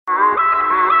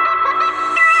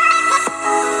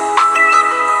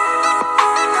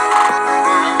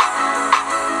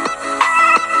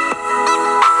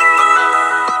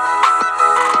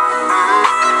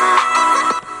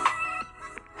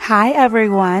Hi,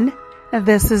 everyone.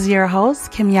 This is your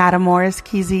host, Kimyata Morris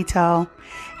Kizito,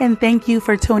 and thank you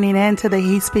for tuning in to the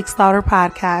He Speaks Louder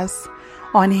podcast.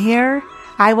 On here,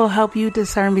 I will help you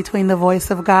discern between the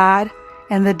voice of God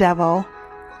and the devil.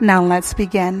 Now let's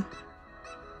begin.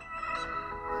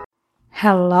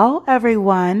 Hello,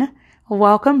 everyone.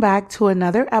 Welcome back to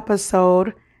another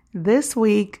episode. This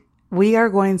week, we are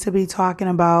going to be talking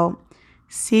about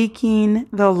seeking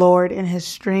the Lord in His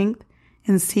strength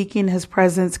and seeking His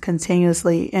presence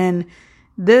continuously. And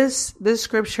this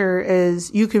scripture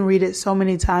is, you can read it so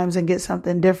many times and get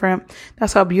something different.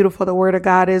 That's how beautiful the Word of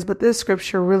God is. But this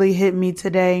scripture really hit me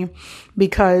today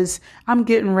because I'm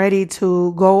getting ready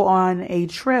to go on a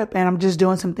trip and I'm just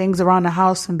doing some things around the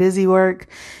house, some busy work.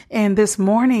 And this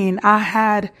morning I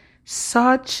had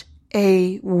such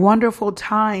a wonderful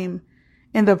time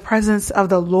in the presence of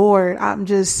the Lord. I'm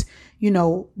just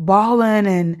bawling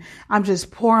and I'm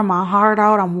just pouring my heart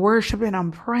out. I'm worshiping,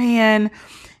 I'm praying.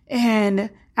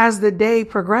 And as the day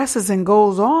progresses and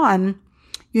goes on,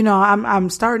 I'm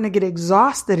starting to get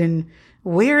exhausted and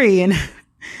weary and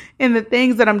in the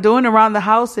things that I'm doing around the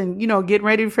house and, getting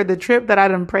ready for the trip that I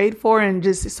done prayed for and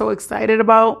just so excited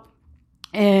about.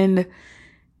 And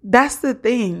that's the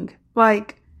thing.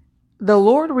 Like, the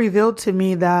Lord revealed to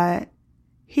me that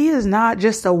He is not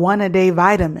just a one-a-day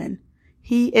vitamin.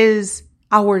 He is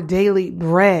our daily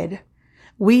bread.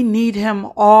 We need Him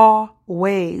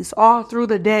always, all through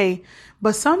the day.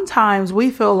 But sometimes we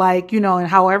feel like, and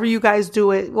however you guys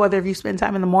do it, whether if you spend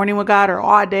time in the morning with God or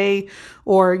all day,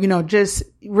 or, just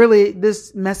really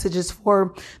this message is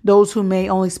for those who may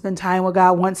only spend time with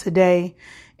God once a day.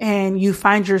 And you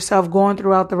find yourself going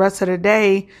throughout the rest of the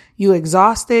day, you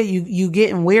exhausted, you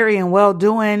getting weary and well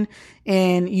doing,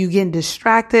 and you getting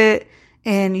distracted.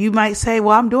 And you might say,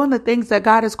 well, I'm doing the things that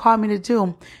God has called me to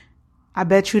do. I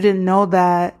bet you didn't know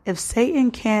that if Satan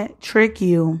can't trick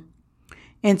you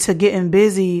into getting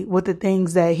busy with the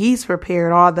things that he's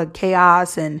prepared, all the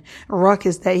chaos and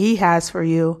ruckus that he has for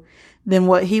you, then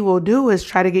what he will do is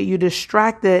try to get you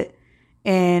distracted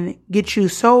and get you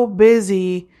so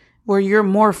busy where you're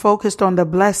more focused on the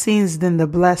blessings than the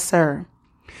blesser.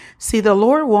 See, the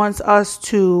Lord wants us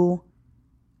to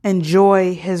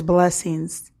enjoy His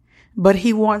blessings, but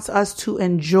He wants us to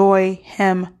enjoy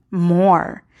Him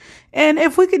more. And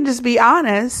if we can just be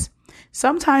honest,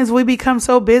 sometimes we become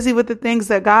so busy with the things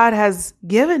that God has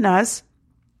given us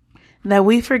that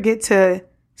we forget to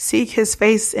seek His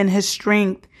face and His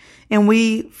strength, and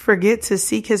we forget to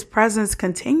seek His presence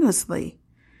continuously.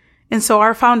 And so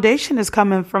our foundation is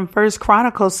coming from 1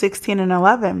 Chronicles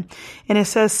 16:11. And it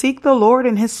says, seek the Lord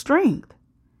in His strength.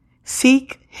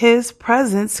 Seek His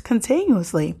presence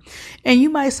continuously. And you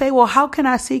might say, well, how can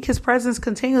I seek His presence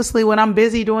continuously when I'm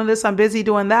busy doing this, I'm busy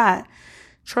doing that?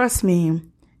 Trust me,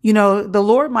 the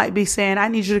Lord might be saying, I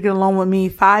need you to get alone with me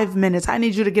 5 minutes. I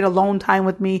need you to get alone time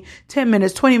with me 10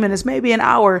 minutes, 20 minutes, maybe an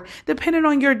hour, depending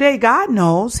on your day. God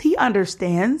knows. He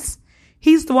understands.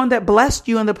 He's the one that blessed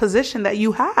you in the position that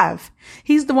you have.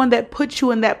 He's the one that put you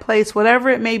in that place,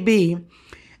 whatever it may be.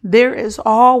 There is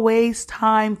always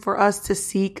time for us to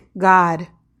seek God.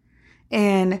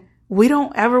 And we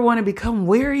don't ever want to become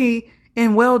weary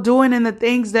and well doing in the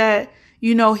things that,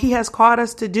 He has called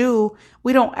us to do.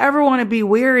 We don't ever want to be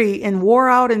weary and wore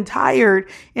out and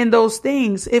tired in those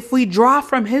things. If we draw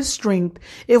from His strength,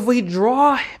 if we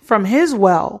draw from His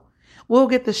well, we'll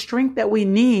get the strength that we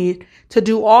need to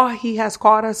do all He has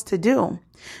called us to do.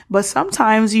 But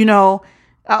sometimes, a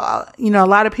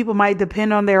lot of people might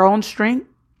depend on their own strength.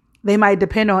 They might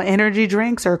depend on energy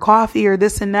drinks or coffee or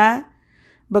this and that.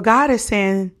 But God is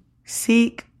saying,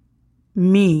 seek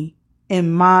me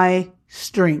in my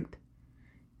strength.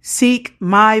 Seek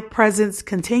my presence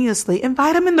continuously.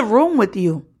 Invite Him in the room with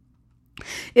you.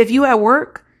 If you at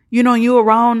work, you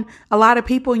around a lot of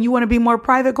people and you want to be more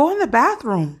private, go in the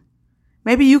bathroom.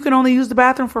 Maybe you can only use the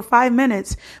bathroom for 5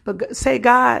 minutes, but say,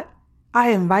 God, I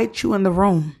invite you in the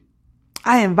room.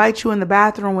 I invite you in the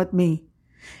bathroom with me.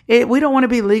 We don't want to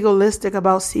be legalistic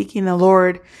about seeking the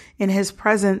Lord in His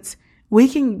presence. We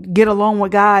can get along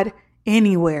with God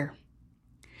anywhere.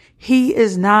 He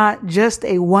is not just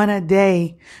a one a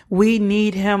day. We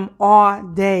need Him all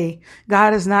day.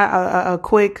 God is not a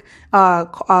quick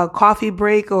coffee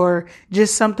break or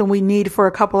just something we need for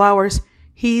a couple hours.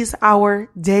 He's our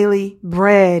daily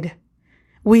bread.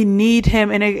 We need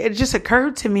Him. And it just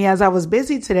occurred to me as I was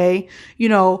busy today,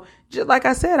 just like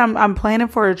I said, I'm planning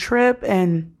for a trip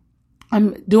and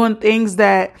I'm doing things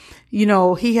that,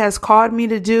 He has called me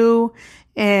to do.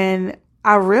 And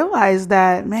I realized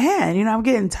that, man, I'm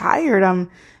getting tired. I'm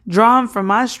drawing from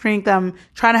my strength. I'm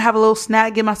trying to have a little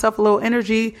snack, give myself a little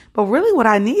energy. But really what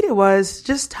I needed was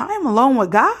just time alone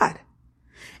with God.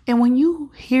 And when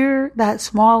you hear that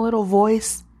small little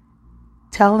voice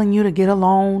telling you to get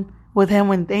alone with him,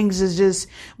 when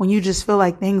you just feel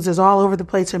like things is all over the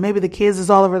place, or maybe the kids is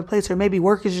all over the place, or maybe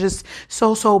work is just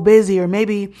so busy, or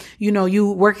maybe,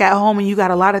 you work at home and you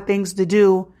got a lot of things to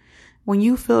do. When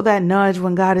you feel that nudge,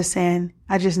 when God is saying,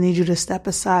 I just need you to step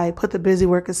aside, put the busy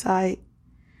work aside,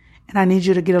 and I need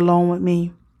you to get alone with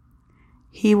me,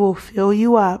 he will fill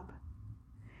you up.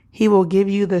 He will give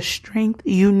you the strength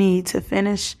you need to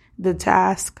finish the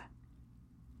task.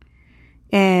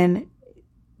 And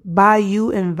by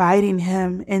you inviting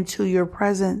him into your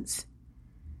presence,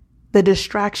 the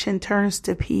distraction turns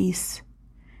to peace.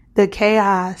 The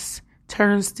chaos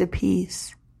turns to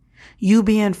peace. You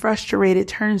being frustrated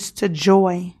turns to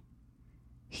joy.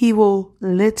 He will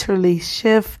literally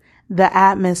shift the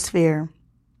atmosphere.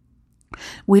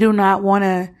 We do not want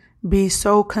to be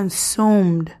so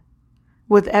consumed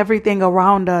with everything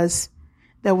around us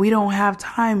that we don't have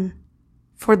time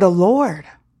for the Lord.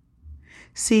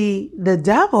 See, the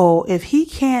devil, if he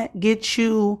can't get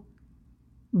you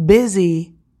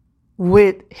busy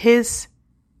with his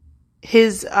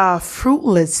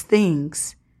fruitless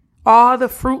things, all the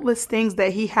fruitless things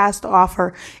that he has to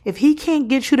offer, if he can't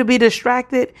get you to be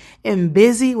distracted and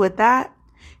busy with that,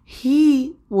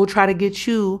 he will try to get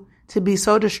you to be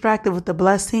so distracted with the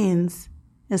blessings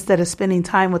instead of spending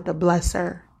time with the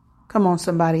blesser. Come on,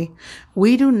 somebody.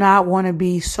 We do not want to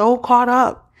be so caught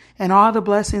up in all the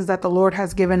blessings that the Lord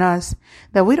has given us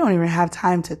that we don't even have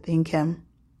time to thank him.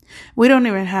 We don't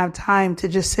even have time to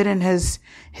just sit in his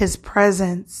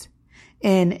presence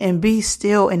and be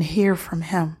still and hear from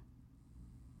him.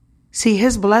 See,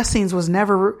 his blessings was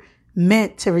never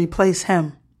meant to replace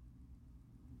him.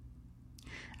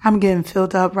 I'm getting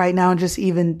filled up right now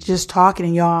just talking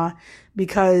to y'all,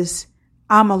 because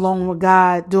I'm alone with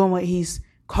God doing what he's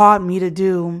called me to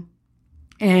do.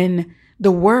 And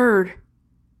the word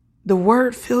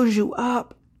fills you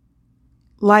up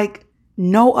like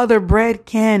no other bread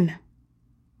can.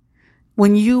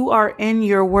 When you are in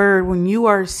your word, when you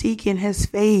are seeking his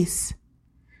face,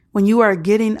 when you are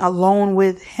getting alone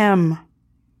with him,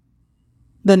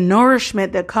 the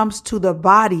nourishment that comes to the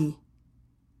body,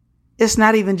 it's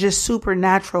not even just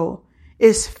supernatural.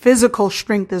 It's physical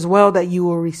strength as well that you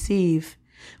will receive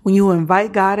when you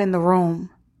invite God in the room,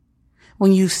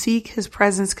 when you seek his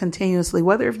presence continuously.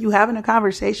 Whether if you're having a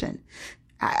conversation,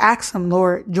 I ask him,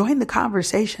 Lord, join the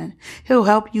conversation. He'll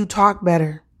help you talk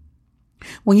better.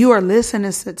 When you are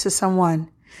listening to someone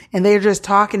and they're just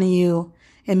talking to you,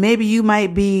 and maybe you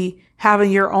might be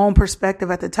having your own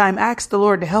perspective at the time, ask the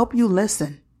Lord to help you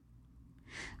listen.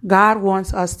 God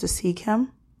wants us to seek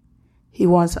him. He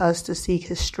wants us to seek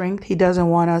his strength. He doesn't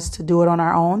want us to do it on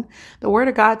our own. The word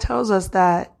of God tells us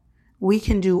that we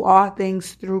can do all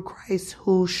things through Christ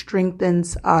who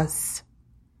strengthens us.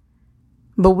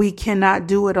 But we cannot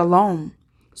do it alone.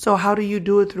 So how do you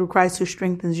do it through Christ who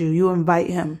strengthens you? You invite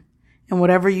him. And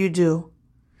whatever you do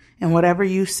and whatever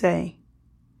you say,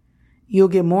 you'll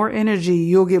get more energy.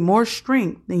 You'll get more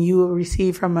strength than you will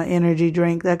receive from an energy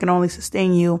drink that can only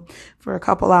sustain you for a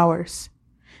couple hours.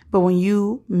 But when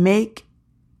you make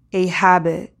a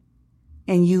habit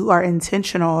and you are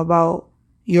intentional about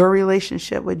your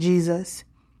relationship with Jesus,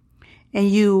 and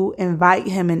you invite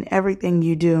him in everything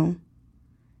you do,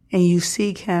 and you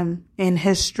seek him in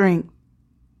his strength,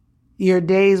 your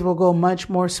days will go much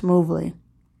more smoothly.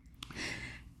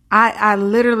 I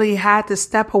literally had to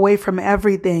step away from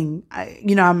everything.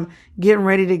 I'm getting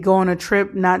ready to go on a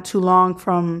trip not too long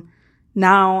from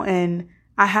now, and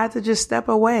I had to just step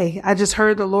away. I just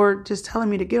heard the Lord just telling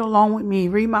me to get along with me,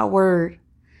 read my word.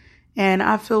 And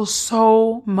I feel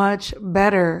so much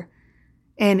better.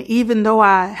 And even though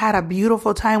I had a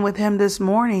beautiful time with him this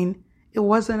morning, it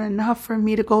wasn't enough for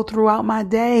me to go throughout my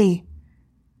day.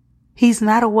 He's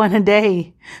not a one a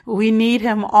day. We need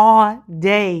him all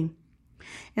day.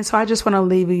 And so I just want to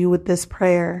leave you with this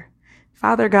prayer.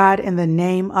 Father God, in the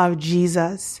name of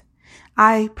Jesus,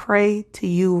 I pray to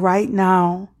you right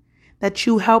now that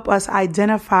you help us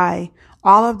identify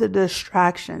all of the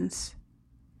distractions,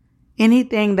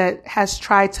 anything that has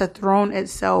tried to thrown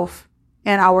itself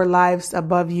in our lives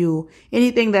above you,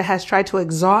 anything that has tried to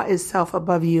exalt itself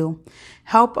above you.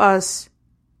 Help us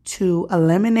to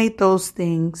eliminate those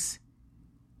things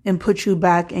and put you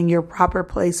back in your proper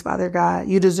place, Father God.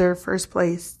 You deserve first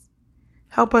place.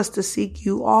 Help us to seek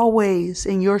you always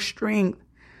in your strength.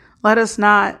 Let us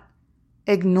not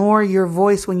ignore your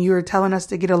voice when you're telling us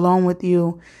to get alone with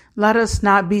you. Let us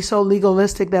not be so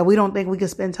legalistic that we don't think we can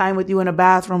spend time with you in a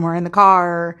bathroom or in the car.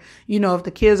 Or, if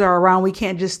the kids are around, we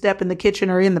can't just step in the kitchen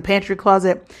or in the pantry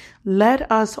closet.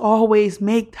 Let us always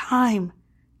make time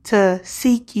to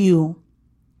seek you.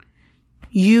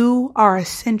 You are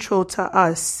essential to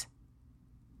us.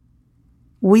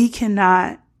 We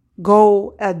cannot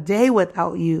go a day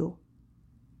without you.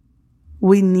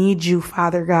 We need you,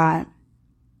 Father God.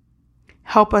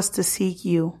 Help us to seek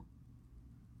you.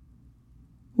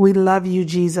 We love you,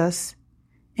 Jesus,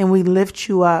 and we lift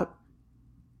you up.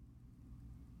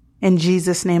 In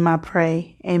Jesus' name I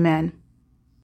pray. Amen.